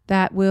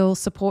 that will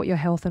support your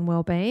health and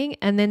well-being,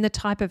 and then the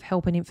type of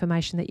help and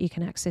information that you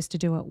can access to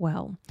do it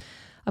well.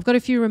 I've got a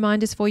few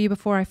reminders for you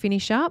before I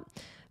finish up.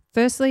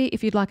 Firstly,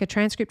 if you'd like a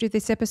transcript of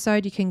this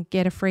episode, you can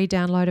get a free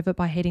download of it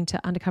by heading to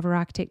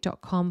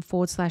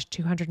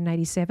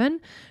undercoverarchitect.com/287.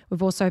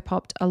 We've also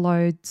popped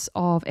loads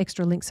of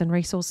extra links and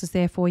resources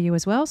there for you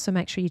as well, so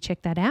make sure you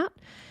check that out.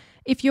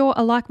 If you're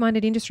a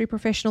like-minded industry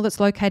professional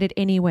that's located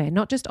anywhere,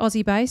 not just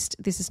Aussie-based,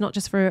 this is not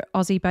just for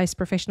Aussie-based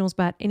professionals,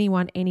 but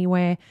anyone,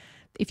 anywhere.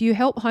 If you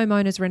help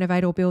homeowners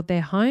renovate or build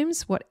their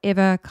homes,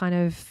 whatever kind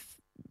of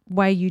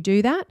way you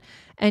do that,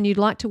 and you'd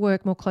like to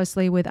work more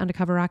closely with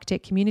Undercover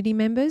Architect community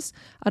members,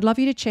 I'd love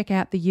you to check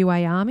out the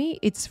UA Army.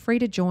 It's free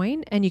to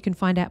join, and you can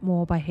find out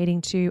more by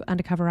heading to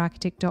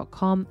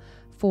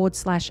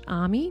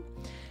undercoverarchitect.com/army.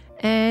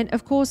 And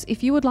of course,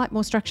 if you would like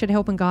more structured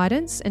help and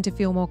guidance and to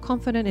feel more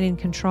confident and in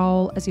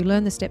control as you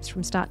learn the steps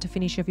from start to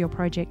finish of your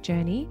project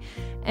journey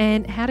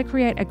and how to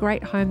create a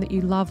great home that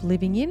you love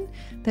living in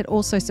that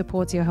also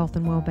supports your health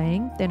and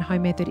well-being, then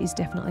Home Method is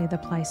definitely the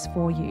place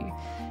for you.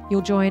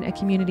 You'll join a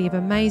community of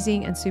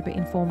amazing and super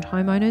informed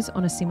homeowners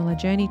on a similar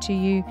journey to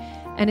you,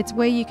 and it's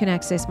where you can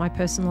access my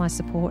personalised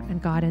support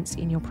and guidance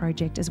in your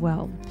project as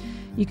well.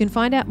 You can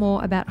find out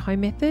more about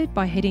Home Method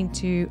by heading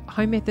to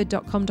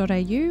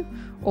homemethod.com.au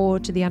or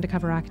to the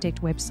Undercover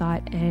Architect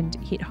website and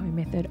hit Home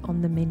Method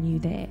on the menu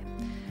there.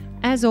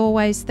 As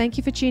always, thank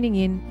you for tuning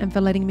in and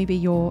for letting me be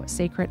your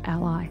secret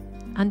ally.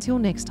 Until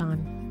next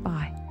time,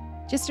 bye.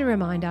 Just a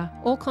reminder,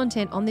 all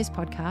content on this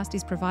podcast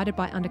is provided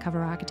by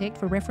Undercover Architect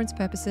for reference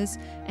purposes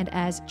and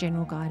as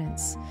general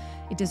guidance.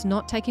 It does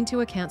not take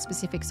into account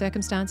specific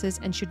circumstances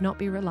and should not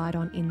be relied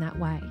on in that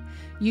way.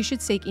 You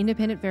should seek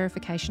independent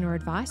verification or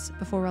advice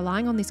before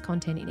relying on this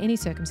content in any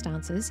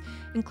circumstances,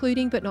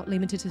 including but not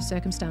limited to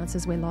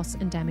circumstances where loss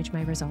and damage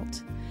may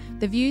result.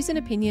 The views and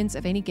opinions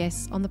of any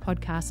guests on the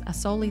podcast are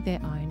solely their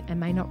own and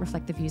may not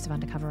reflect the views of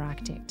Undercover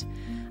Architect.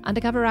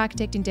 Undercover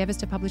Architect endeavours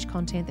to publish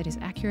content that is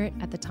accurate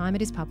at the time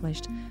it is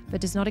published, but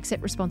does not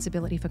accept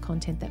responsibility for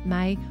content that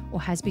may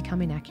or has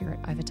become inaccurate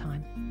over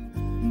time.